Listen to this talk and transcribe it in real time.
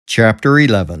Chapter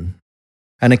 11.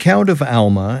 An account of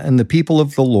Alma and the people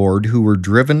of the Lord who were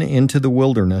driven into the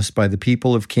wilderness by the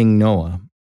people of King Noah.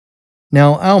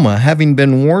 Now Alma, having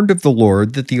been warned of the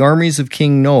Lord that the armies of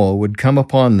King Noah would come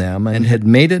upon them, and had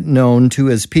made it known to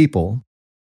his people,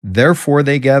 therefore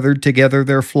they gathered together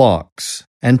their flocks,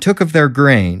 and took of their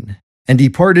grain, and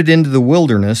departed into the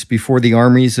wilderness before the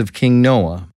armies of King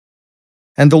Noah.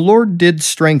 And the Lord did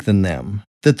strengthen them,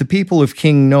 that the people of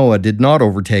King Noah did not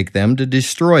overtake them to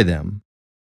destroy them.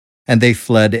 And they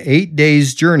fled 8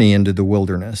 days' journey into the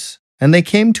wilderness, and they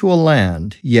came to a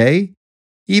land, yea,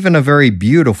 even a very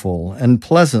beautiful and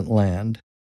pleasant land,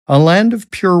 a land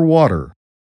of pure water.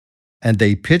 And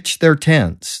they pitched their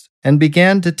tents, and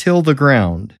began to till the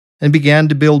ground, and began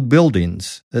to build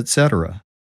buildings, etc.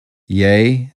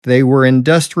 Yea, they were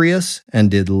industrious, and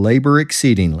did labor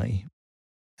exceedingly.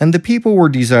 And the people were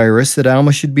desirous that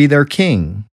Alma should be their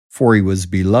king, for he was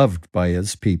beloved by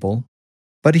his people.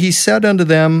 But he said unto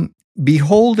them,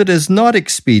 Behold, it is not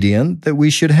expedient that we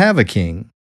should have a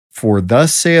king. For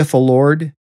thus saith the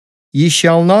Lord, Ye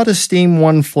shall not esteem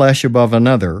one flesh above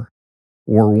another,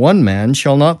 or one man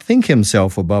shall not think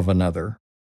himself above another.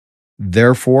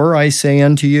 Therefore I say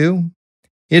unto you,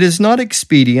 It is not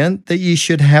expedient that ye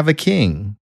should have a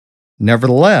king.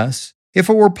 Nevertheless, if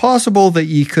it were possible that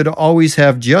ye could always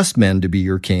have just men to be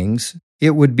your kings,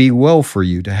 it would be well for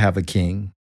you to have a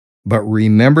king. But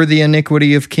remember the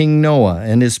iniquity of King Noah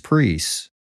and his priests.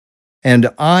 And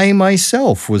I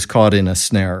myself was caught in a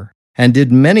snare, and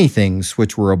did many things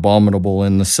which were abominable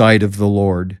in the sight of the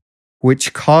Lord,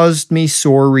 which caused me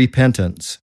sore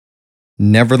repentance.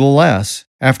 Nevertheless,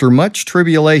 after much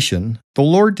tribulation, the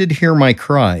Lord did hear my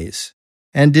cries,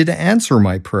 and did answer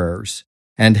my prayers,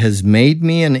 and has made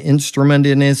me an instrument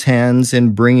in his hands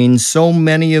in bringing so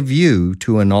many of you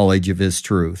to a knowledge of his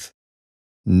truth.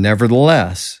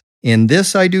 Nevertheless, in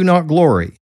this I do not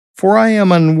glory, for I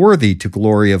am unworthy to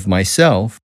glory of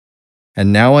myself.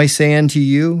 And now I say unto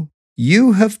you,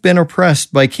 you have been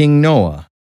oppressed by King Noah,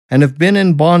 and have been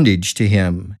in bondage to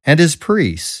him and his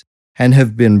priests, and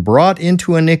have been brought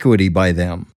into iniquity by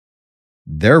them.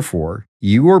 Therefore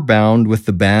you are bound with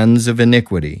the bands of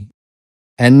iniquity.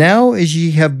 And now as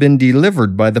ye have been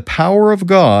delivered by the power of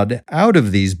God out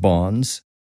of these bonds,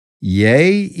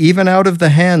 yea, even out of the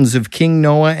hands of King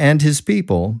Noah and his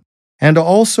people, and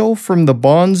also from the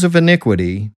bonds of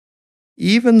iniquity,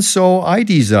 even so I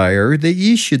desire that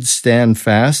ye should stand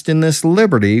fast in this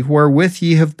liberty wherewith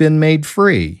ye have been made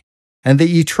free, and that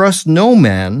ye trust no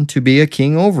man to be a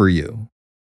king over you,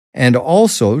 and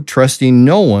also trusting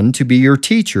no one to be your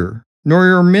teacher, nor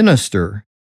your minister,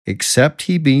 except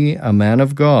he be a man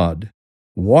of God,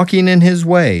 walking in his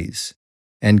ways,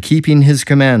 and keeping his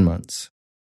commandments.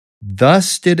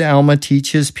 Thus did Alma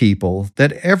teach his people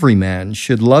that every man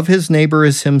should love his neighbor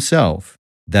as himself,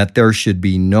 that there should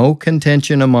be no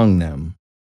contention among them.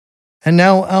 And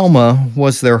now Alma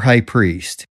was their high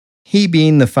priest, he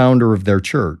being the founder of their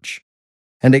church.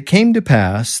 And it came to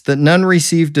pass that none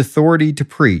received authority to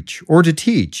preach or to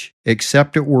teach,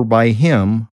 except it were by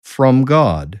him from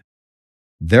God.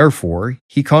 Therefore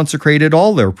he consecrated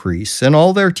all their priests and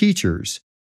all their teachers,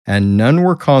 and none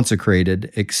were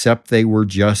consecrated except they were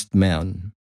just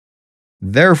men.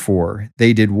 Therefore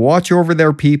they did watch over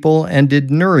their people, and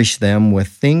did nourish them with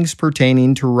things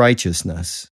pertaining to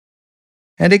righteousness.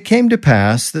 And it came to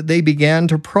pass that they began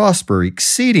to prosper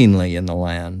exceedingly in the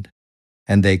land,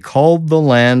 and they called the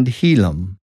land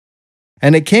Helam.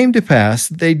 And it came to pass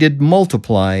that they did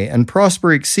multiply and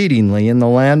prosper exceedingly in the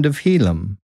land of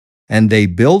Helam, and they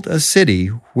built a city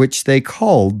which they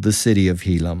called the city of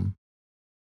Helam.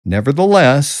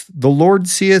 Nevertheless, the Lord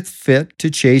seeth fit to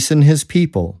chasten his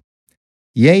people.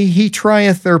 Yea, he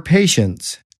trieth their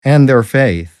patience and their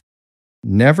faith.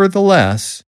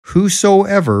 Nevertheless,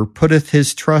 whosoever putteth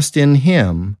his trust in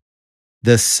him,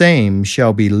 the same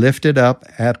shall be lifted up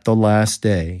at the last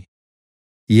day.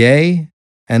 Yea,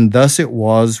 and thus it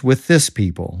was with this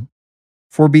people.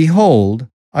 For behold,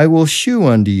 I will shew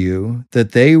unto you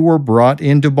that they were brought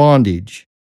into bondage,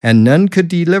 and none could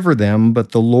deliver them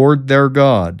but the Lord their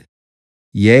God,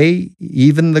 yea,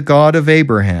 even the God of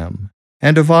Abraham,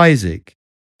 and of Isaac,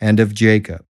 and of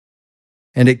Jacob.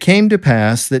 And it came to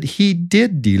pass that he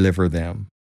did deliver them,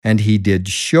 and he did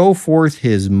show forth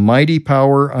his mighty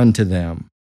power unto them,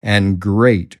 and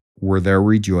great were their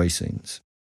rejoicings.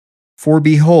 For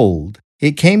behold,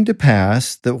 it came to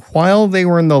pass that while they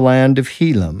were in the land of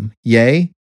Helam,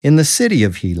 yea, in the city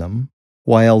of Helam,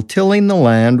 while tilling the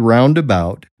land round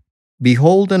about,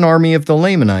 behold, an army of the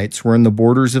Lamanites were in the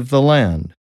borders of the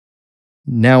land.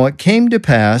 Now it came to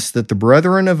pass that the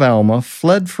brethren of Alma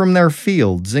fled from their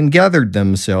fields and gathered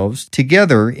themselves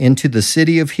together into the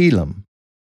city of Helam.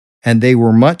 And they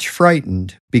were much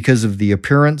frightened because of the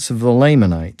appearance of the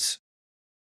Lamanites.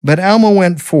 But Alma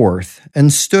went forth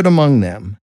and stood among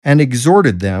them, and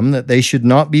exhorted them that they should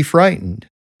not be frightened,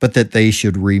 but that they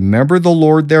should remember the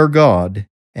Lord their God,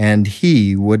 and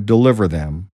He would deliver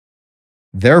them.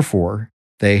 Therefore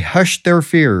they hushed their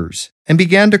fears, and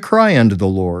began to cry unto the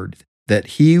Lord, that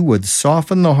He would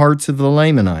soften the hearts of the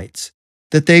Lamanites,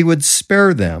 that they would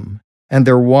spare them, and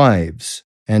their wives,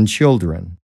 and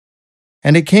children.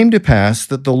 And it came to pass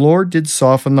that the Lord did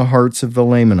soften the hearts of the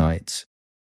Lamanites.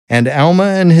 And Alma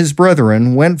and his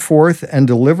brethren went forth and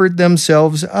delivered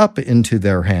themselves up into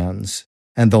their hands,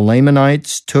 and the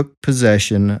Lamanites took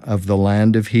possession of the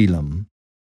land of Helam.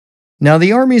 Now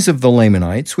the armies of the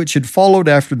Lamanites, which had followed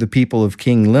after the people of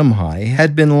King Limhi,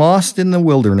 had been lost in the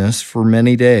wilderness for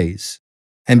many days.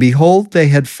 And behold, they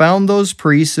had found those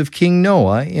priests of King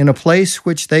Noah in a place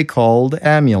which they called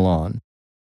Amulon.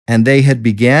 And they had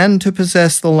began to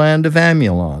possess the land of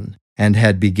Amulon, and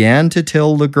had began to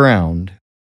till the ground.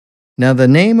 Now the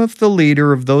name of the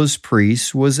leader of those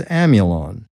priests was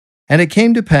Amulon. And it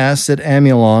came to pass that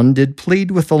Amulon did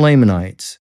plead with the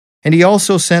Lamanites. And he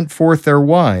also sent forth their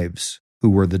wives, who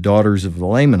were the daughters of the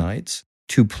Lamanites,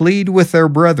 to plead with their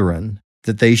brethren,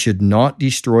 that they should not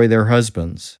destroy their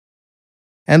husbands.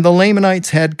 And the Lamanites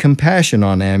had compassion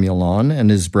on Amulon and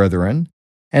his brethren,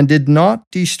 and did not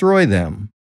destroy them,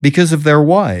 because of their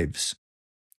wives.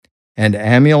 And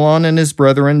Amulon and his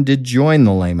brethren did join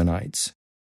the Lamanites.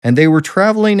 And they were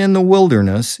traveling in the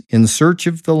wilderness in search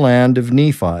of the land of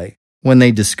Nephi, when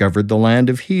they discovered the land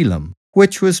of Helam,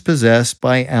 which was possessed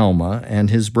by Alma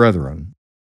and his brethren.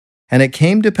 And it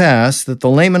came to pass that the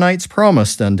Lamanites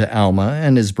promised unto Alma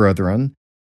and his brethren,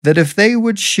 that if they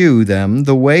would shew them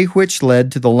the way which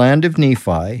led to the land of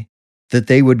Nephi, that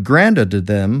they would grant unto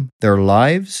them their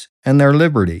lives and their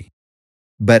liberty.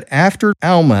 But after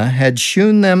Alma had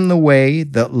shewn them the way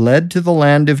that led to the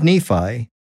land of Nephi,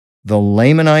 the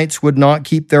Lamanites would not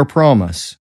keep their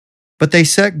promise, but they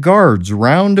set guards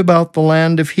round about the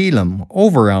land of Helam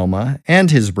over Alma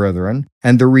and his brethren,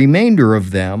 and the remainder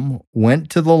of them went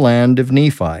to the land of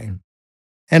Nephi.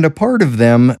 And a part of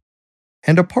them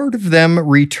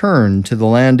returned to the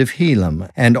land of Helam,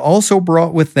 and also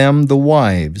brought with them the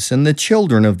wives and the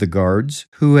children of the guards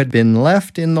who had been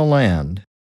left in the land.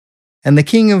 And the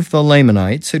king of the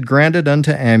Lamanites had granted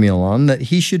unto Amulon that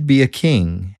he should be a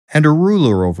king and a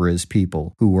ruler over his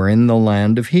people who were in the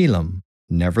land of Helam.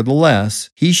 Nevertheless,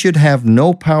 he should have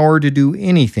no power to do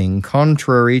anything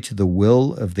contrary to the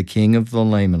will of the king of the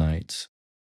Lamanites.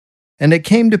 And it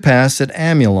came to pass that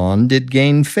Amulon did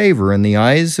gain favor in the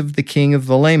eyes of the king of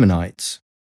the Lamanites.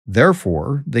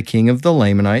 Therefore the king of the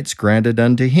Lamanites granted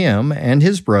unto him and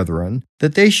his brethren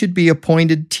that they should be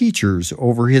appointed teachers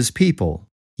over his people,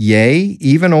 yea,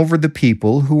 even over the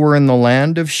people who were in the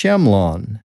land of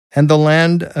Shemlon, and the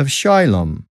land of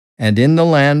Shilom, and in the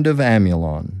land of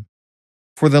Amulon.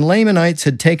 For the Lamanites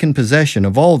had taken possession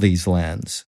of all these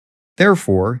lands.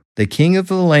 Therefore the king of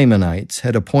the Lamanites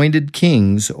had appointed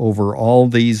kings over all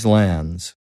these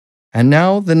lands. And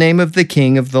now the name of the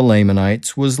king of the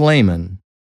Lamanites was Laman,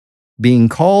 being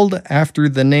called after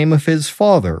the name of his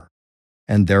father,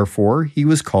 and therefore he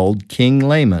was called King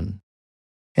Laman.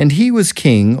 And he was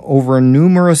king over a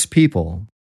numerous people,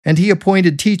 and he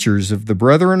appointed teachers of the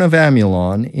brethren of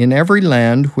Amulon in every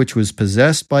land which was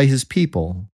possessed by his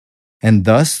people. And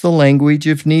thus the language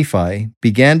of Nephi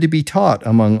began to be taught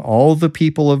among all the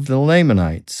people of the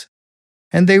Lamanites.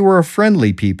 And they were a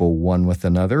friendly people one with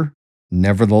another.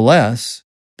 Nevertheless,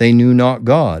 they knew not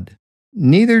God.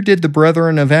 Neither did the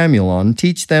brethren of Amulon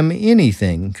teach them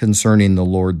anything concerning the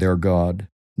Lord their God,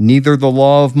 neither the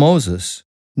law of Moses,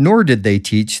 nor did they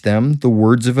teach them the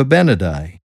words of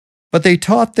Abinadi. But they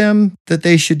taught them that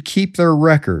they should keep their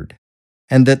record,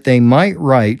 and that they might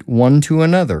write one to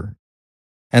another.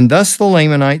 And thus the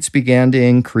Lamanites began to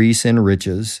increase in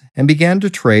riches, and began to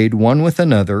trade one with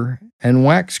another, and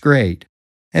wax great,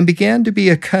 and began to be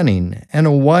a cunning and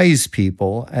a wise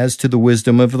people as to the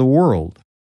wisdom of the world.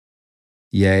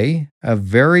 Yea, a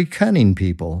very cunning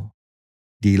people,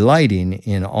 delighting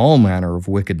in all manner of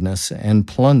wickedness and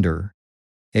plunder,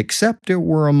 except it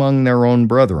were among their own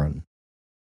brethren.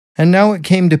 And now it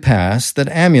came to pass that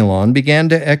Amulon began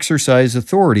to exercise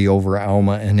authority over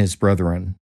Alma and his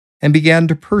brethren, and began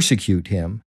to persecute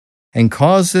him, and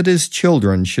cause that his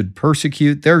children should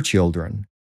persecute their children.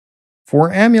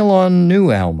 For Amulon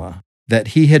knew Alma, that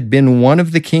he had been one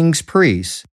of the king's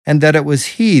priests, and that it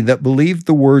was he that believed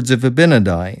the words of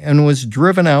Abinadi, and was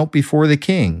driven out before the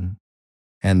king.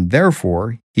 and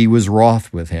therefore he was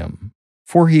wroth with him.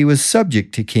 For he was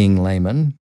subject to King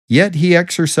Laman, yet he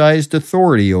exercised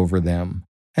authority over them,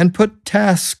 and put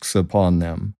tasks upon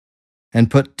them,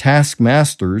 and put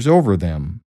taskmasters over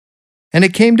them. And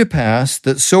it came to pass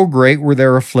that so great were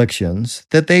their afflictions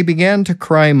that they began to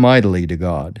cry mightily to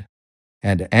God.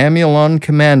 And Amulon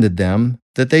commanded them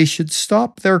that they should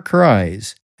stop their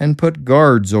cries, and put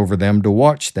guards over them to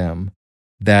watch them,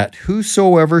 that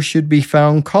whosoever should be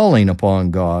found calling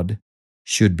upon God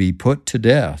should be put to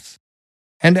death.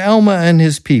 And Alma and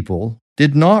his people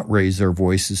did not raise their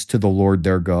voices to the Lord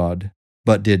their God,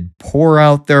 but did pour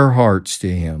out their hearts to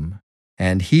him,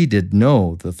 and he did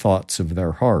know the thoughts of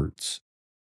their hearts.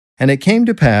 And it came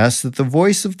to pass that the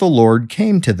voice of the Lord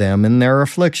came to them in their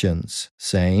afflictions,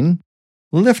 saying,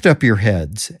 Lift up your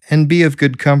heads, and be of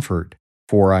good comfort,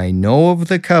 for I know of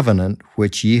the covenant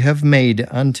which ye have made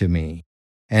unto me.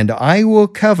 And I will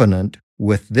covenant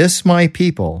with this my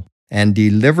people, and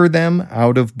deliver them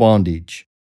out of bondage.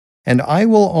 And I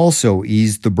will also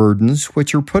ease the burdens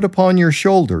which are put upon your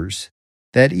shoulders,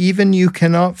 that even you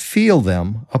cannot feel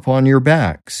them upon your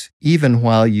backs, even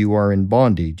while you are in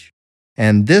bondage.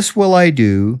 And this will I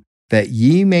do, that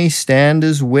ye may stand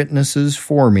as witnesses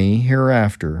for me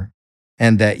hereafter,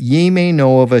 and that ye may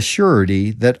know of a surety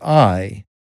that I,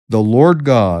 the Lord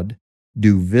God,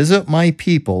 do visit my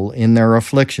people in their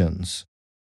afflictions.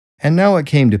 And now it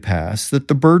came to pass that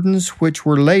the burdens which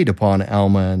were laid upon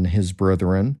Alma and his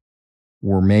brethren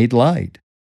were made light.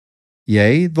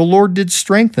 Yea, the Lord did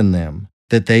strengthen them,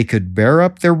 that they could bear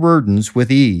up their burdens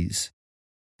with ease.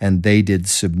 And they did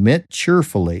submit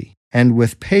cheerfully and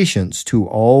with patience to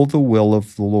all the will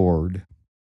of the Lord.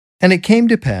 And it came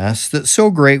to pass that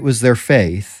so great was their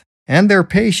faith and their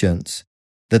patience,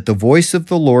 that the voice of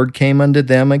the Lord came unto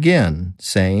them again,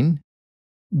 saying,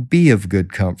 Be of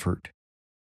good comfort,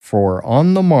 for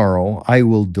on the morrow I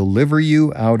will deliver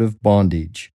you out of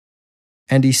bondage.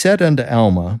 And he said unto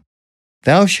Alma,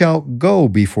 Thou shalt go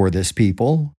before this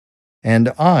people, and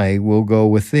I will go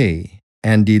with thee,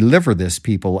 and deliver this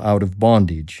people out of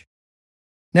bondage.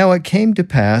 Now it came to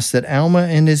pass that Alma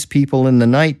and his people in the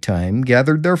night time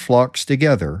gathered their flocks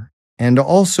together, and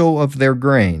also of their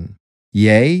grain.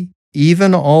 Yea,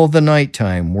 even all the night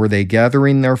time were they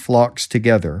gathering their flocks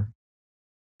together.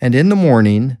 And in the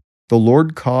morning the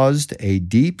Lord caused a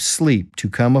deep sleep to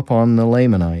come upon the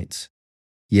Lamanites.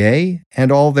 Yea,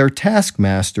 and all their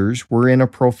taskmasters were in a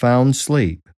profound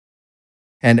sleep.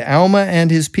 And Alma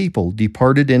and his people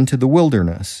departed into the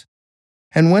wilderness.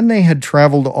 And when they had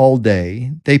traveled all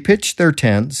day, they pitched their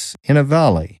tents in a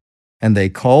valley, and they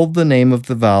called the name of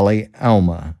the valley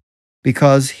Alma,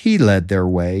 because he led their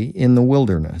way in the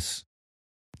wilderness.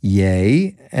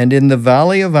 Yea, and in the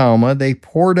valley of Alma they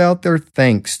poured out their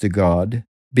thanks to God,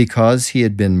 because he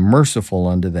had been merciful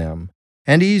unto them,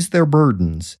 and eased their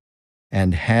burdens,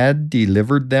 and had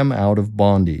delivered them out of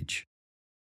bondage.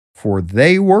 For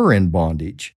they were in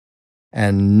bondage,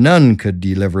 and none could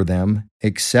deliver them,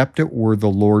 except it were the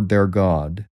Lord their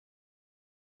God.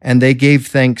 And they gave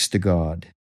thanks to God.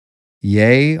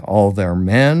 Yea, all their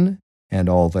men, and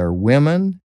all their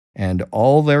women, and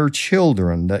all their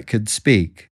children that could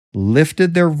speak,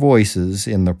 lifted their voices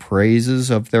in the praises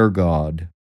of their God.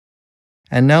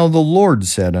 And now the Lord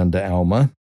said unto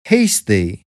Alma, Haste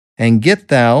thee, and get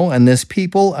thou and this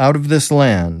people out of this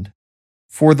land,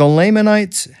 for the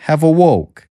Lamanites have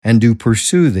awoke, and do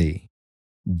pursue thee.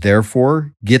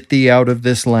 Therefore get thee out of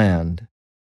this land.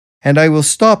 And I will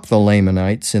stop the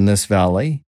Lamanites in this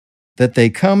valley, that they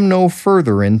come no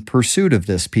further in pursuit of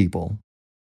this people.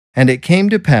 And it came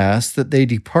to pass that they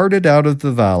departed out of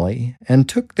the valley, and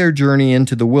took their journey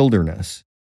into the wilderness.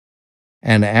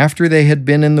 And after they had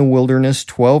been in the wilderness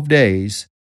 12 days,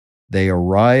 they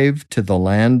arrived to the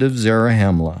land of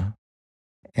Zarahemla.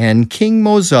 And King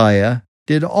Mosiah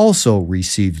did also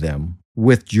receive them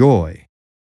with joy.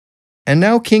 And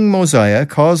now King Mosiah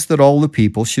caused that all the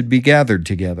people should be gathered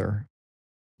together.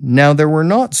 Now there were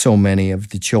not so many of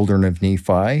the children of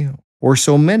Nephi, or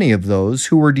so many of those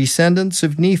who were descendants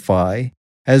of Nephi,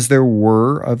 as there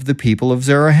were of the people of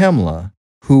Zarahemla,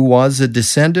 who was a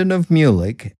descendant of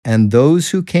Mulek, and those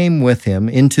who came with him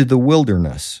into the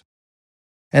wilderness.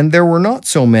 And there were not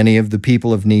so many of the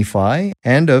people of Nephi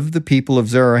and of the people of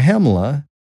Zarahemla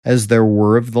as there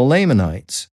were of the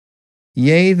Lamanites.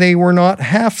 Yea, they were not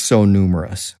half so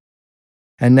numerous.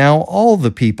 And now all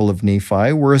the people of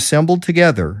Nephi were assembled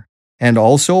together, and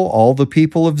also all the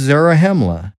people of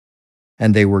Zarahemla,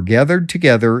 and they were gathered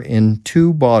together in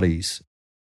 2 bodies.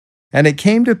 And it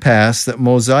came to pass that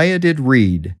Mosiah did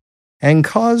read, and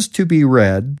caused to be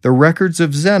read the records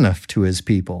of Zeniff to his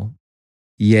people.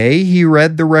 Yea, he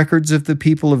read the records of the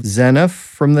people of Zeniff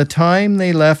from the time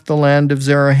they left the land of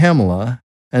Zarahemla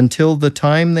until the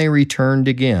time they returned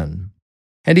again.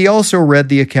 And he also read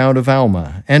the account of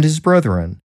Alma and his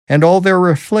brethren, and all their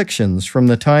afflictions from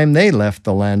the time they left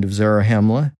the land of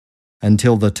Zarahemla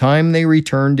until the time they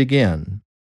returned again.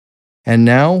 And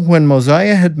now, when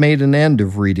Mosiah had made an end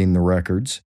of reading the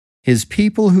records, his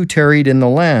people who tarried in the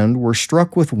land were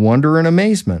struck with wonder and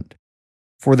amazement,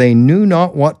 for they knew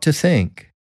not what to think.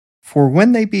 For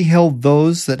when they beheld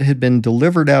those that had been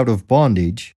delivered out of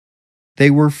bondage, they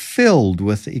were filled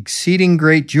with exceeding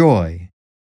great joy.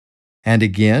 And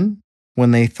again,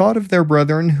 when they thought of their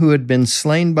brethren who had been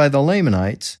slain by the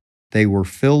Lamanites, they were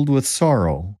filled with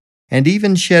sorrow, and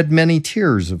even shed many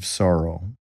tears of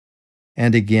sorrow.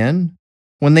 And again,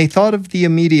 when they thought of the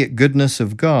immediate goodness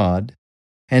of God,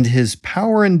 and his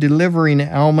power in delivering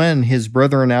Alma and his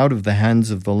brethren out of the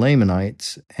hands of the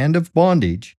Lamanites and of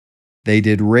bondage, they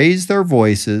did raise their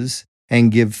voices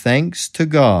and give thanks to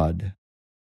God.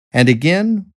 And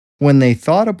again, when they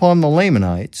thought upon the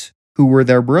Lamanites, who were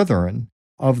their brethren,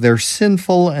 of their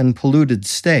sinful and polluted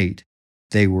state,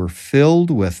 they were filled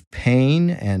with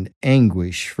pain and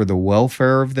anguish for the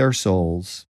welfare of their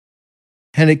souls.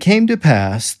 And it came to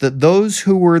pass that those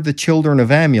who were the children of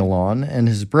Amulon and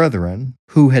his brethren,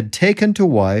 who had taken to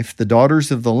wife the daughters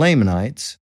of the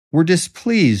Lamanites, were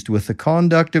displeased with the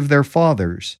conduct of their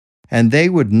fathers, and they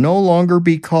would no longer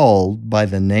be called by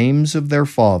the names of their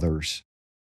fathers.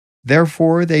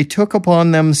 Therefore they took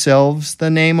upon themselves the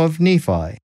name of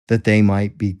Nephi, that they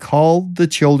might be called the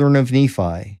children of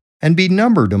Nephi, and be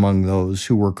numbered among those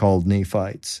who were called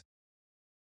Nephites.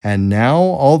 And now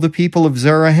all the people of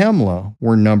Zarahemla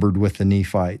were numbered with the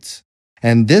Nephites,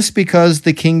 and this because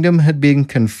the kingdom had been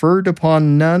conferred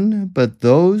upon none but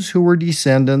those who were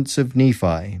descendants of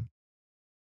Nephi.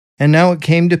 And now it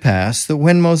came to pass that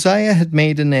when Mosiah had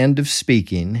made an end of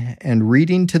speaking and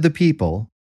reading to the people,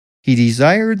 he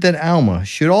desired that Alma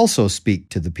should also speak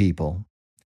to the people.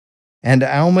 And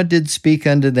Alma did speak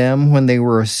unto them when they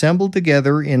were assembled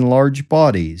together in large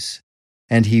bodies,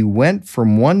 and he went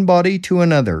from one body to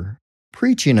another,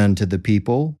 preaching unto the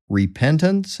people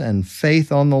repentance and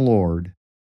faith on the Lord.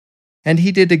 And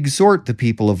he did exhort the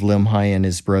people of Limhi and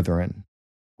his brethren,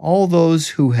 all those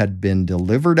who had been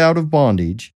delivered out of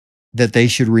bondage, that they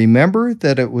should remember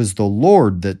that it was the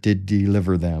Lord that did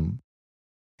deliver them.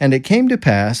 And it came to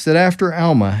pass that after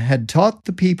Alma had taught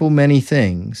the people many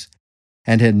things,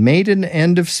 and had made an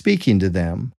end of speaking to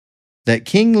them, that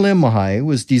King Limhi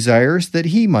was desirous that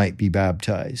he might be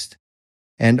baptized,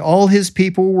 and all his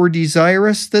people were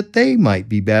desirous that they might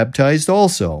be baptized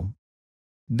also.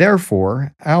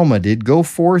 Therefore Alma did go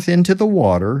forth into the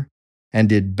water, and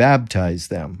did baptize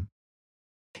them.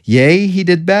 Yea, he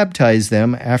did baptize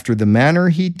them after the manner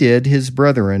he did his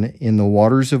brethren in the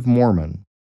waters of Mormon.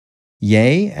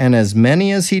 Yea, and as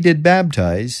many as he did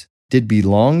baptize did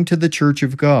belong to the church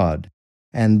of God,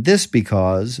 and this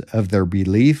because of their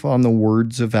belief on the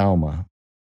words of Alma.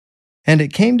 And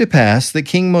it came to pass that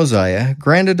King Mosiah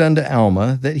granted unto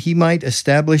Alma that he might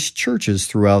establish churches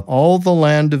throughout all the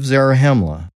land of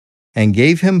Zarahemla, and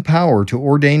gave him power to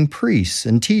ordain priests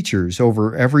and teachers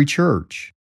over every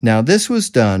church. Now this was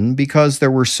done because there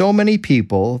were so many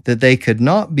people that they could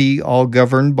not be all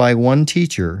governed by one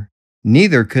teacher,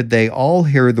 neither could they all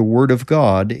hear the word of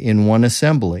God in one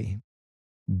assembly.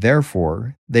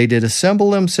 Therefore they did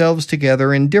assemble themselves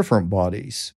together in different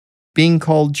bodies, being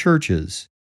called churches,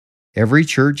 every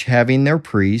church having their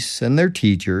priests and their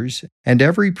teachers, and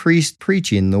every priest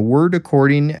preaching the word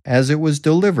according as it was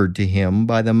delivered to him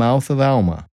by the mouth of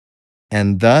Alma.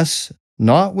 And thus,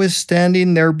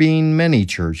 notwithstanding there being many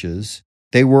churches,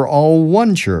 they were all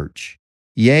one church,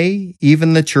 yea,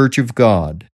 even the church of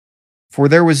God. For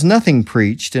there was nothing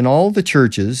preached in all the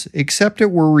churches except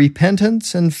it were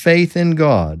repentance and faith in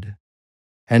God.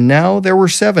 And now there were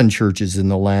 7 churches in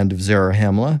the land of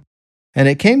Zarahemla, and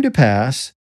it came to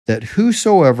pass that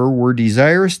whosoever were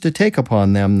desirous to take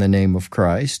upon them the name of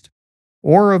Christ,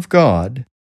 or of God,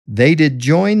 they did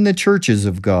join the churches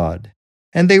of God,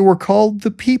 and they were called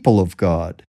the people of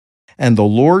God. And the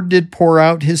Lord did pour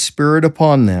out his Spirit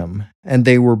upon them, and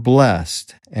they were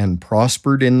blessed and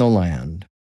prospered in the land.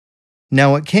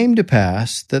 Now it came to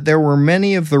pass that there were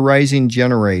many of the rising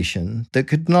generation that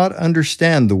could not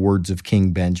understand the words of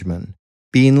King Benjamin,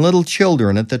 being little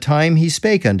children at the time he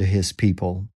spake unto his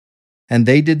people. And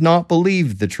they did not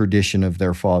believe the tradition of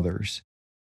their fathers.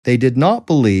 They did not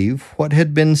believe what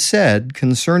had been said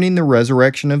concerning the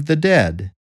resurrection of the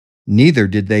dead, neither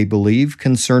did they believe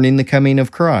concerning the coming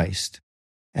of Christ.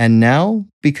 And now,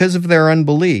 because of their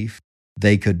unbelief,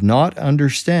 they could not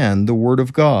understand the word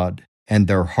of God, and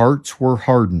their hearts were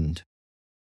hardened.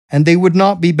 And they would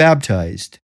not be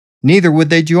baptized, neither would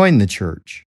they join the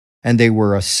church, and they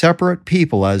were a separate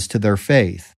people as to their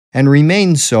faith, and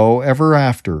remained so ever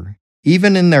after,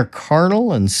 even in their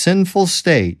carnal and sinful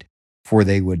state, for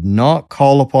they would not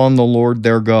call upon the Lord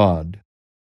their God.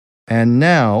 And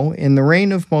now, in the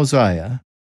reign of Mosiah,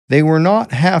 they were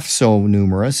not half so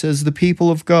numerous as the people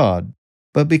of God,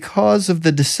 but because of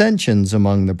the dissensions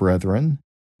among the brethren,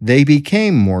 they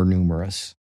became more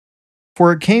numerous.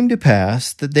 For it came to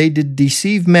pass that they did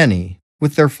deceive many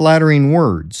with their flattering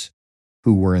words,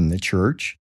 who were in the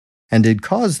church, and did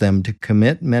cause them to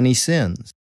commit many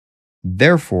sins.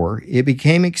 Therefore it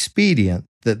became expedient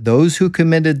that those who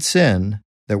committed sin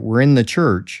that were in the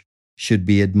church should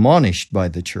be admonished by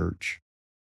the church.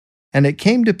 And it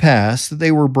came to pass that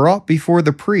they were brought before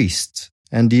the priests,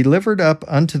 and delivered up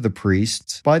unto the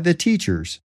priests by the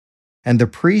teachers. And the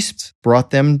priests brought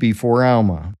them before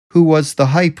Alma, who was the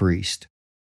high priest.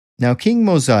 Now King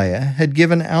Mosiah had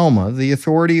given Alma the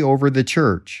authority over the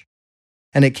church.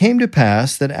 And it came to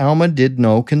pass that Alma did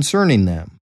know concerning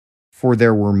them, for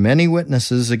there were many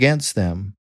witnesses against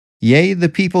them. Yea, the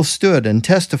people stood and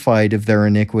testified of their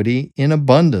iniquity in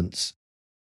abundance.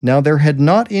 Now there had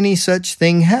not any such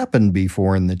thing happened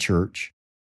before in the church.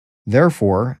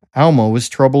 Therefore Alma was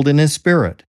troubled in his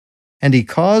spirit, and he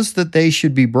caused that they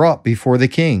should be brought before the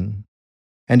king.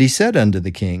 And he said unto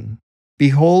the king,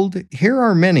 Behold, here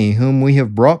are many whom we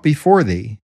have brought before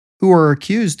thee, who are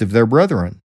accused of their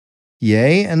brethren.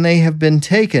 Yea, and they have been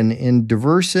taken in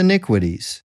diverse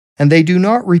iniquities, and they do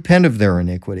not repent of their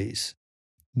iniquities.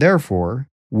 Therefore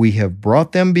we have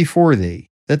brought them before thee,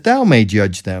 that thou may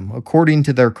judge them according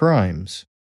to their crimes.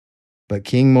 But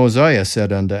King Mosiah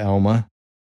said unto Alma,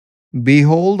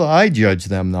 Behold, I judge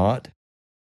them not.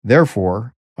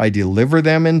 Therefore I deliver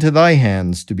them into thy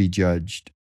hands to be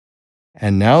judged.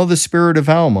 And now the spirit of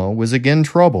Alma was again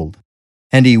troubled,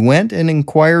 and he went and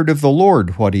inquired of the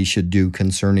Lord what he should do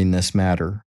concerning this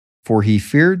matter, for he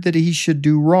feared that he should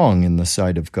do wrong in the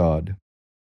sight of God.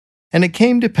 And it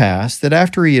came to pass that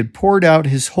after he had poured out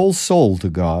his whole soul to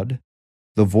God,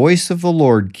 the voice of the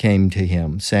Lord came to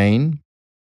him, saying,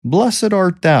 Blessed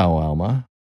art thou, Alma,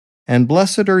 and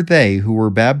blessed are they who were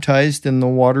baptized in the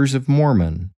waters of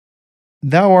Mormon.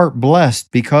 Thou art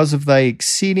blessed because of thy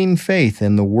exceeding faith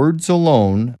in the words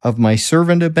alone of my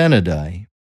servant Abinadi.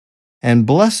 And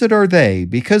blessed are they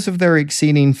because of their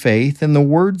exceeding faith in the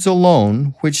words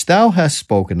alone which thou hast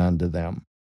spoken unto them.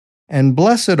 And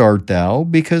blessed art thou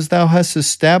because thou hast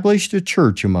established a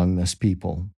church among this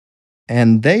people.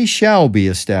 And they shall be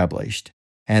established,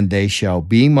 and they shall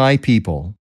be my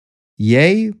people.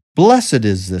 Yea, blessed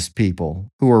is this people,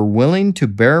 who are willing to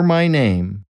bear my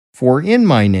name, for in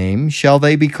my name shall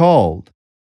they be called,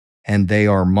 and they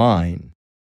are mine.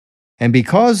 And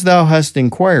because thou hast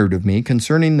inquired of me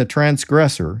concerning the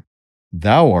transgressor,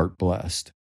 thou art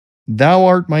blessed. Thou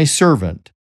art my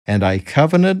servant, and I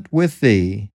covenant with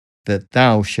thee that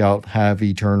thou shalt have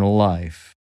eternal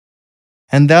life.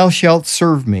 And thou shalt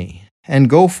serve me, and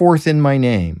go forth in my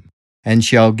name, and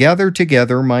shall gather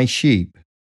together my sheep.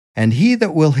 And he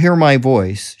that will hear my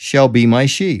voice shall be my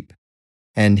sheep.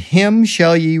 And him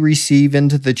shall ye receive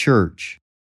into the church,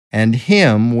 and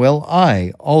him will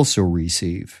I also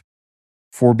receive.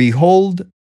 For behold,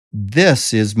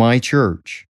 this is my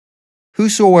church.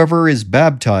 Whosoever is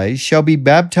baptized shall be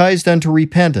baptized unto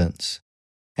repentance,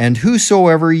 and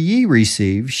whosoever ye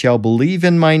receive shall believe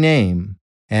in my name,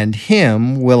 and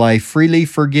him will I freely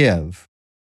forgive.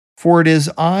 For it is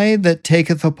I that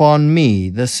taketh upon me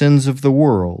the sins of the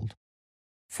world.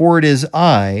 For it is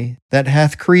I that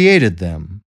hath created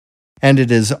them. And it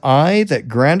is I that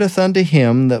granteth unto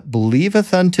him that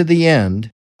believeth unto the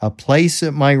end a place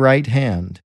at my right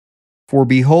hand. For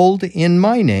behold, in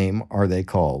my name are they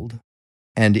called.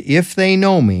 And if they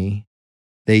know me,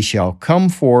 they shall come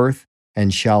forth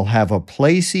and shall have a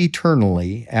place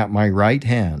eternally at my right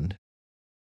hand.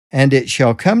 And it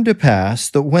shall come to pass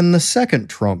that when the second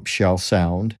trump shall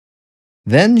sound,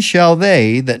 then shall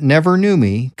they that never knew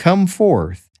me come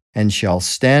forth, and shall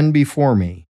stand before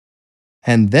me.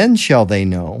 And then shall they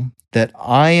know that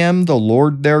I am the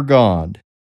Lord their God,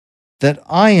 that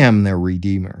I am their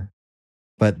Redeemer,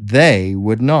 but they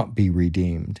would not be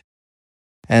redeemed.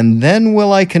 And then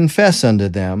will I confess unto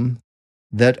them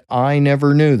that I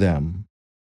never knew them.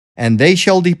 And they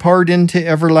shall depart into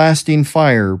everlasting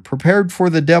fire, prepared for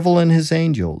the devil and his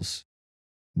angels.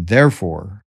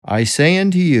 Therefore I say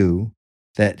unto you,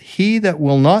 that he that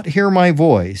will not hear my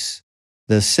voice,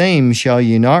 the same shall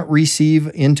ye not receive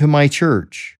into my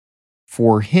church,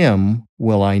 for him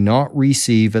will I not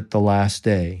receive at the last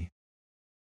day.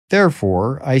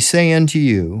 Therefore I say unto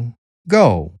you,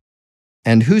 Go,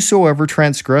 and whosoever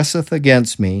transgresseth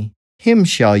against me, him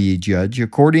shall ye judge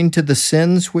according to the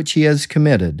sins which he has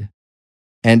committed.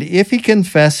 And if he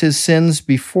confess his sins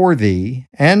before thee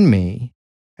and me,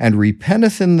 and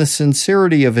repenteth in the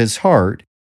sincerity of his heart,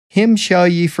 him shall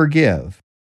ye forgive,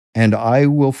 and I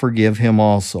will forgive him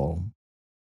also.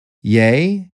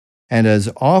 Yea, and as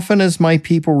often as my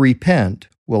people repent,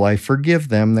 will I forgive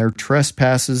them their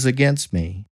trespasses against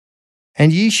me.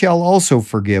 And ye shall also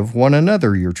forgive one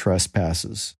another your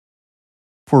trespasses.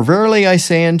 For verily I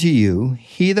say unto you,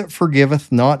 he that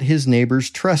forgiveth not his neighbor's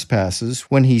trespasses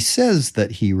when he says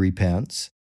that he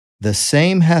repents, the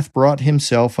same hath brought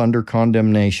himself under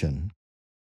condemnation.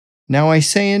 Now I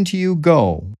say unto you,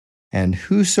 Go, and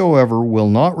whosoever will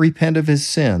not repent of his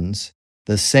sins,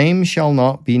 the same shall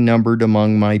not be numbered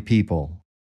among my people.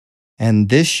 And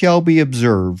this shall be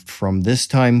observed from this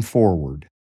time forward.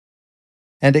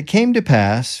 And it came to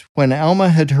pass, when Alma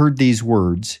had heard these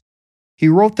words, he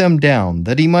wrote them down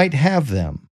that he might have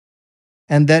them,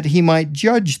 and that he might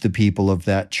judge the people of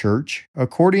that church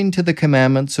according to the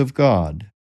commandments of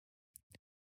God.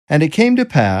 And it came to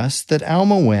pass that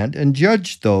Alma went and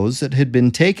judged those that had been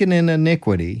taken in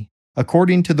iniquity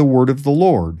according to the word of the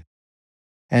Lord.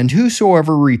 And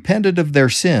whosoever repented of their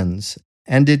sins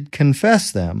and did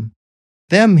confess them,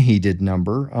 them he did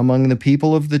number among the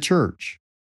people of the church.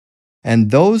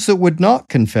 And those that would not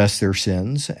confess their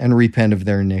sins and repent of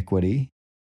their iniquity,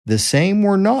 the same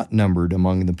were not numbered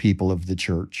among the people of the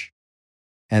church,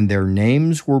 and their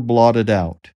names were blotted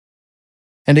out.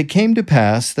 And it came to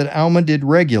pass that Alma did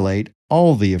regulate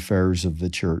all the affairs of the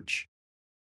church.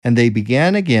 And they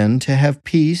began again to have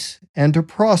peace and to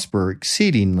prosper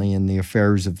exceedingly in the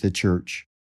affairs of the church,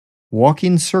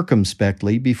 walking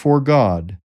circumspectly before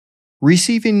God,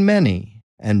 receiving many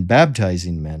and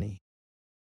baptizing many.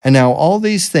 And now all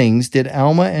these things did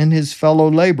Alma and his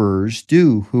fellow laborers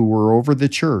do who were over the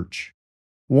church,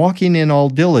 walking in all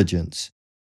diligence,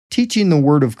 teaching the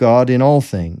word of God in all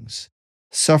things,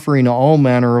 suffering all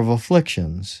manner of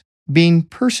afflictions, being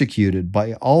persecuted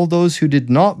by all those who did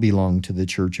not belong to the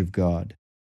church of God.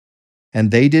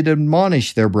 And they did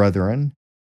admonish their brethren,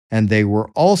 and they were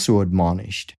also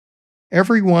admonished,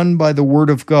 every one by the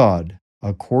word of God,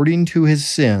 according to his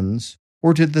sins,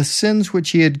 or to the sins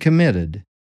which he had committed,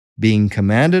 being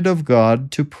commanded of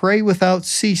God to pray without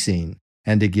ceasing,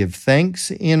 and to give thanks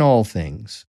in all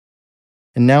things.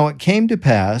 And now it came to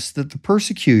pass that the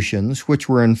persecutions which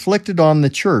were inflicted on the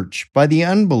church by the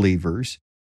unbelievers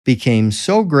became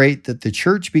so great that the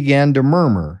church began to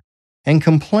murmur, and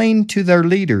complained to their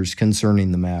leaders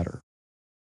concerning the matter.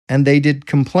 And they did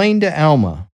complain to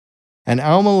Alma, and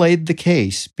Alma laid the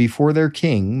case before their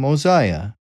king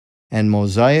Mosiah, and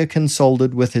Mosiah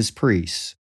consulted with his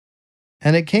priests.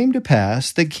 And it came to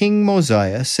pass that King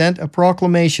Mosiah sent a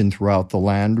proclamation throughout the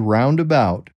land round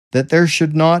about, that there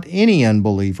should not any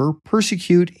unbeliever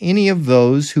persecute any of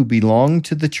those who belonged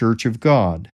to the church of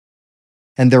God.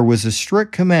 And there was a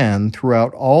strict command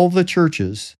throughout all the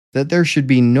churches that there should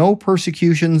be no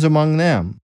persecutions among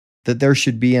them, that there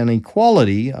should be an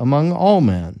equality among all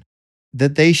men,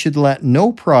 that they should let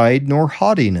no pride nor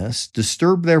haughtiness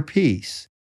disturb their peace,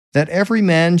 that every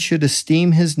man should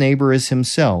esteem his neighbor as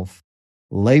himself,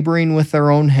 laboring with their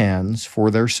own hands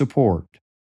for their support.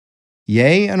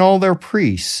 Yea, and all their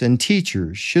priests and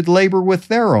teachers should labor with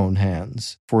their own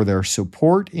hands for their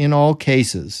support in all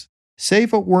cases,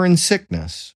 save it were in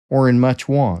sickness or in much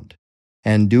want.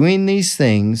 And doing these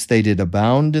things they did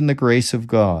abound in the grace of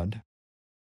God.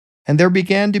 And there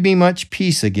began to be much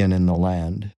peace again in the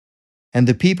land, and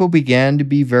the people began to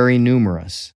be very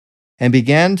numerous, and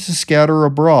began to scatter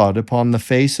abroad upon the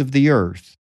face of the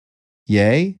earth,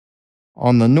 yea,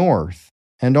 on the north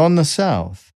and on the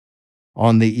south,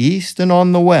 on the east and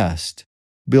on the west,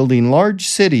 building large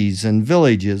cities and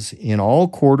villages in all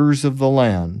quarters of the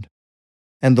land.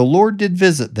 And the Lord did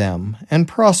visit them and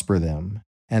prosper them,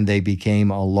 and they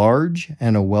became a large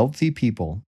and a wealthy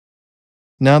people.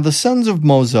 Now the sons of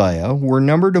Mosiah were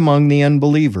numbered among the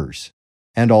unbelievers,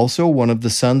 and also one of the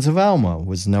sons of Alma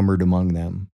was numbered among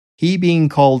them, he being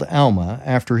called Alma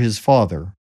after his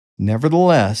father.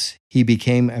 Nevertheless, he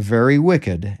became a very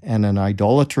wicked and an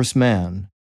idolatrous man.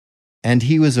 And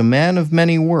he was a man of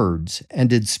many words, and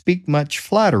did speak much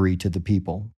flattery to the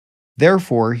people.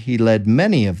 Therefore he led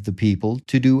many of the people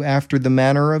to do after the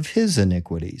manner of his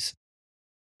iniquities.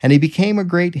 And he became a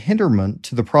great hinderment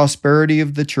to the prosperity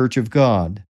of the church of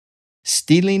God,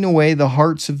 stealing away the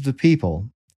hearts of the people,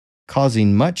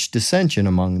 causing much dissension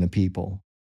among the people,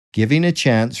 giving a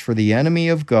chance for the enemy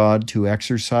of God to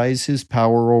exercise his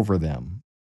power over them.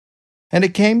 And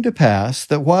it came to pass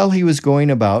that while he was going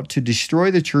about to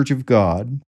destroy the church of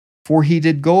God, For he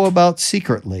did go about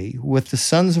secretly with the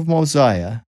sons of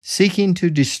Mosiah, seeking to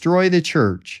destroy the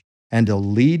church and to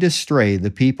lead astray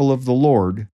the people of the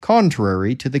Lord,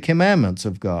 contrary to the commandments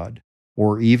of God,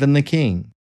 or even the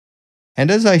king. And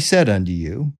as I said unto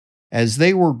you, as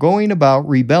they were going about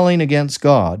rebelling against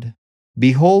God,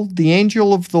 behold, the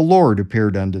angel of the Lord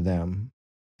appeared unto them,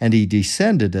 and he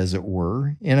descended, as it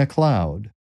were, in a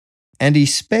cloud. And he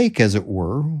spake, as it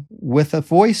were, with a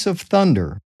voice of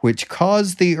thunder, which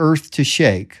caused the earth to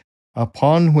shake,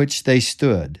 upon which they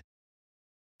stood.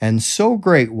 And so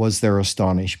great was their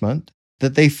astonishment,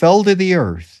 that they fell to the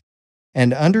earth,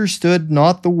 and understood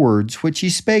not the words which he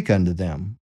spake unto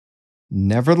them.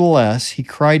 Nevertheless he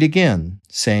cried again,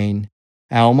 saying,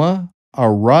 Alma,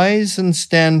 arise and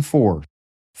stand forth.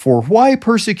 For why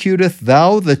persecutest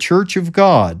thou the church of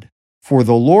God? For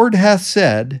the Lord hath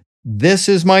said, This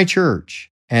is my church,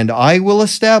 and I will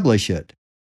establish it,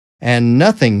 and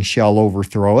nothing shall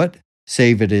overthrow it,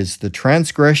 save it is the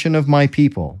transgression of my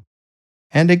people.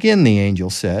 And again the angel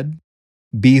said,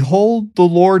 Behold, the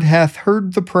Lord hath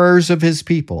heard the prayers of his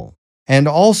people, and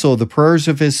also the prayers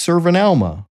of his servant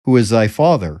Alma, who is thy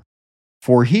father.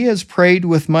 For he has prayed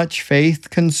with much faith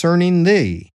concerning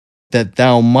thee, that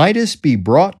thou mightest be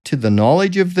brought to the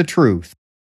knowledge of the truth.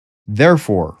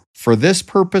 Therefore, for this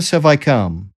purpose have I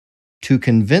come, to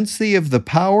convince thee of the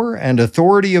power and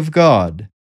authority of God,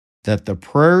 that the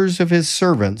prayers of his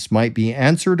servants might be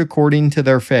answered according to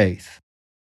their faith.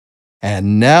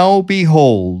 And now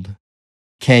behold,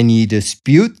 can ye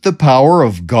dispute the power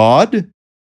of God?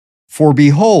 For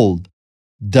behold,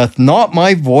 doth not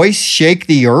my voice shake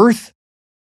the earth?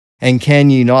 And can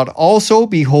ye not also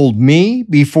behold me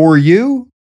before you?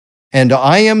 And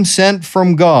I am sent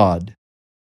from God.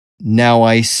 Now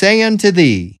I say unto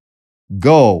thee,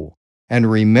 Go, and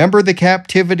remember the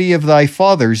captivity of thy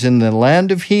fathers in the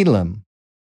land of Helam,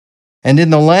 and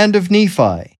in the land of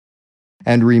Nephi,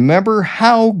 and remember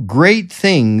how great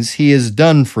things he has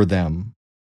done for them.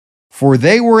 For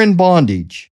they were in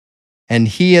bondage, and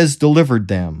he has delivered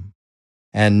them.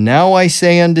 And now I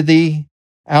say unto thee,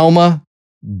 Alma,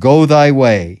 go thy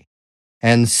way,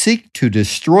 and seek to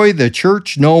destroy the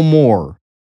church no more,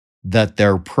 that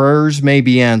their prayers may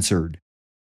be answered.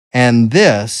 And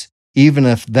this, even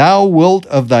if thou wilt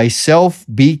of thyself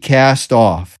be cast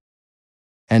off.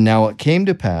 And now it came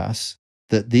to pass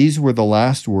that these were the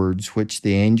last words which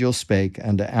the angel spake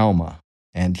unto Alma,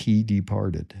 and he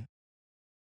departed.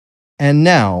 And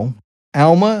now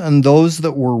Alma and those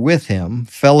that were with him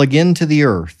fell again to the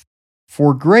earth,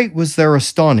 for great was their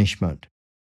astonishment.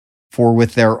 For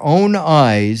with their own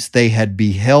eyes they had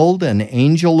beheld an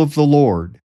angel of the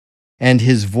Lord, and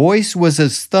his voice was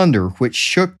as thunder which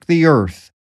shook the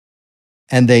earth.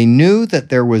 And they knew that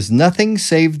there was nothing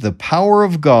save the power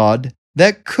of God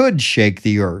that could shake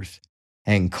the earth,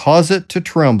 and cause it to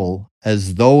tremble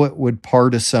as though it would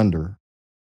part asunder.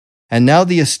 And now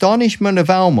the astonishment of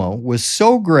Alma was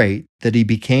so great that he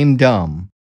became dumb,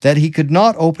 that he could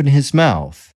not open his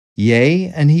mouth, yea,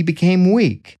 and he became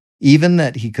weak, even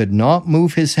that he could not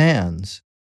move his hands.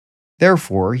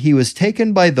 Therefore he was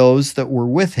taken by those that were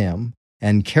with him,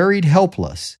 and carried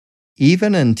helpless,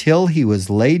 even until he was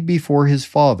laid before his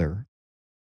father.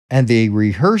 And they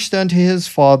rehearsed unto his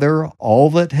father all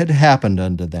that had happened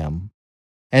unto them.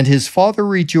 And his father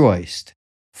rejoiced,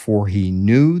 for he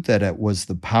knew that it was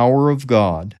the power of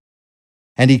God.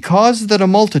 And he caused that a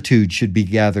multitude should be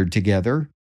gathered together,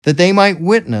 that they might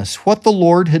witness what the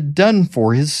Lord had done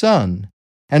for his son,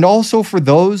 and also for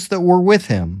those that were with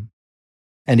him.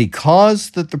 And he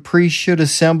caused that the priests should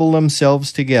assemble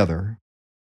themselves together.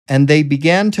 And they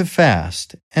began to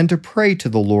fast and to pray to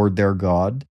the Lord their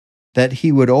God, that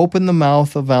he would open the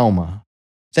mouth of Alma,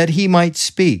 that he might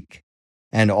speak,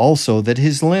 and also that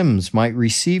his limbs might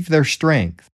receive their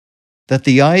strength, that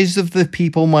the eyes of the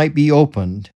people might be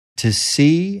opened to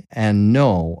see and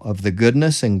know of the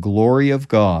goodness and glory of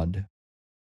God.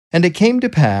 And it came to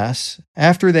pass,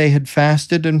 after they had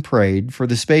fasted and prayed for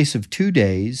the space of 2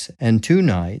 days and 2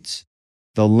 nights,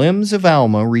 the limbs of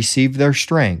Alma received their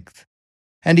strength.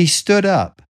 And he stood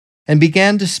up, and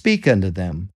began to speak unto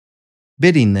them,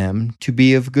 bidding them to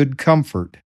be of good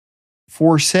comfort.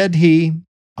 For said he,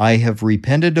 I have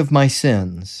repented of my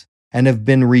sins, and have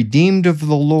been redeemed of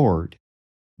the Lord.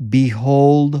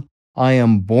 Behold, I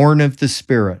am born of the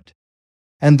Spirit.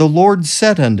 And the Lord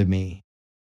said unto me,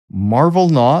 Marvel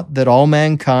not that all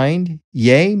mankind,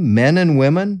 yea, men and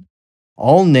women,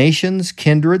 all nations,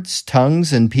 kindreds,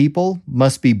 tongues, and people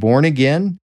must be born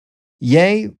again,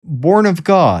 yea, born of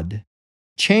God,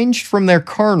 changed from their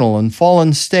carnal and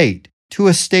fallen state to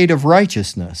a state of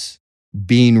righteousness,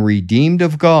 being redeemed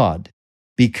of God,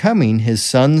 becoming his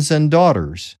sons and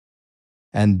daughters.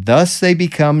 and thus they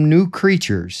become new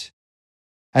creatures.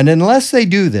 And unless they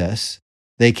do this,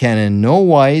 they can in no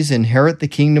wise inherit the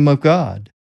kingdom of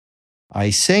God. I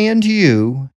say unto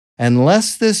you,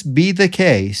 unless this be the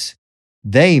case,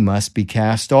 they must be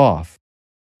cast off.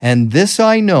 And this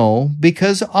I know,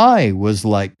 because I was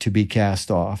like to be cast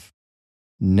off.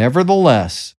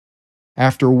 Nevertheless,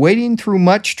 after waiting through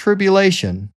much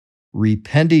tribulation,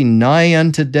 repenting nigh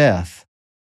unto death,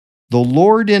 the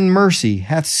Lord in mercy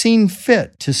hath seen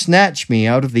fit to snatch me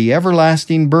out of the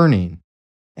everlasting burning,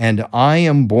 and I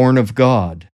am born of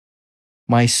God.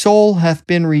 My soul hath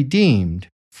been redeemed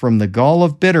from the gall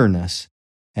of bitterness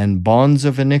and bonds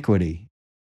of iniquity.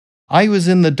 I was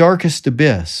in the darkest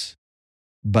abyss,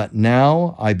 but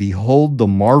now I behold the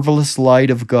marvelous light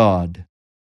of God.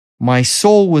 My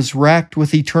soul was racked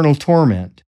with eternal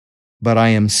torment, but I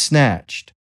am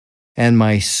snatched, and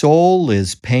my soul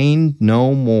is pained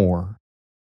no more.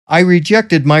 I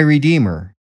rejected my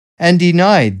Redeemer, and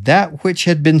denied that which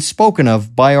had been spoken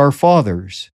of by our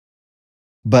fathers.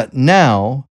 But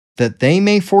now, that they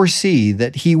may foresee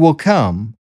that he will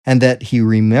come, and that he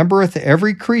remembereth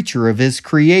every creature of his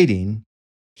creating,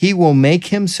 he will make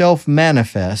himself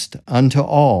manifest unto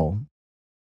all.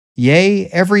 Yea,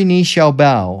 every knee shall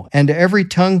bow, and every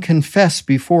tongue confess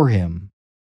before him.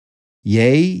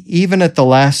 Yea, even at the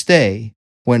last day,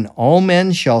 when all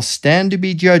men shall stand to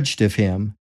be judged of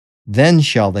him, then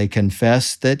shall they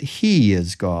confess that he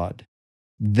is God.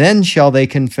 Then shall they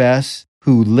confess,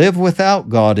 who live without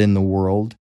God in the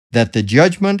world, that the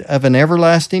judgment of an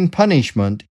everlasting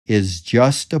punishment is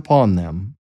just upon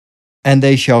them. And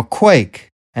they shall quake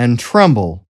and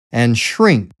tremble and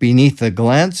shrink beneath the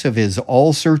glance of his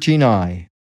all-searching eye.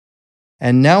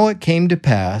 And now it came to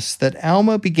pass that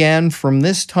Alma began from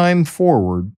this time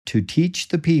forward to teach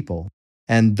the people,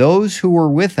 and those who were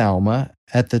with Alma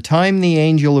at the time the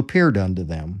angel appeared unto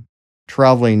them,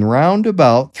 traveling round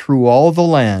about through all the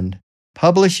land,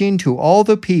 publishing to all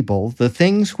the people the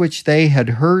things which they had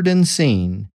heard and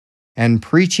seen, and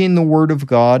preaching the word of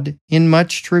God in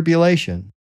much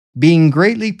tribulation, being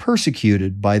greatly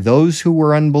persecuted by those who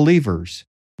were unbelievers,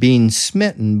 being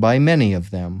smitten by many of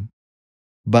them.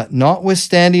 But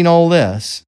notwithstanding all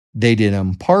this, they did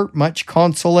impart much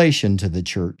consolation to the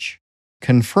church,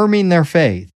 confirming their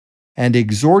faith, and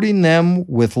exhorting them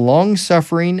with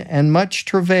long-suffering and much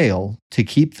travail to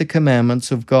keep the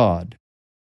commandments of God.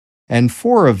 And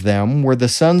 4 of them were the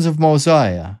sons of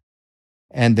Mosiah,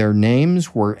 and their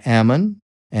names were Ammon,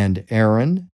 and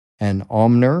Aaron, and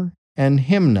Omner, and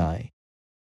Himni.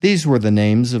 These were the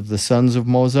names of the sons of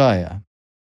Mosiah.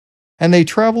 And they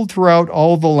traveled throughout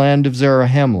all the land of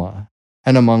Zarahemla,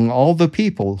 and among all the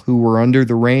people who were under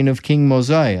the reign of King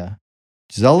Mosiah,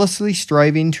 zealously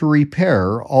striving to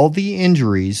repair all the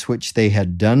injuries which they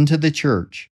had done to the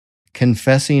church,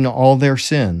 confessing all their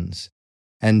sins,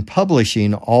 and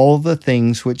publishing all the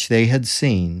things which they had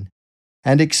seen,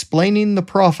 and explaining the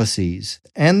prophecies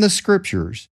and the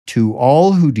scriptures to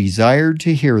all who desired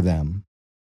to hear them.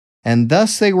 And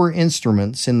thus they were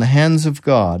instruments in the hands of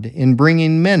God in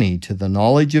bringing many to the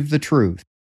knowledge of the truth,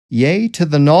 yea, to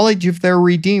the knowledge of their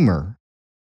Redeemer.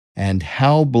 And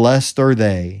how blessed are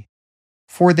they!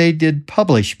 For they did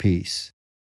publish peace.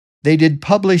 They did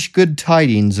publish good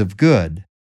tidings of good.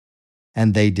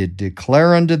 And they did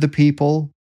declare unto the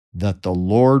people that the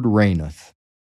Lord reigneth.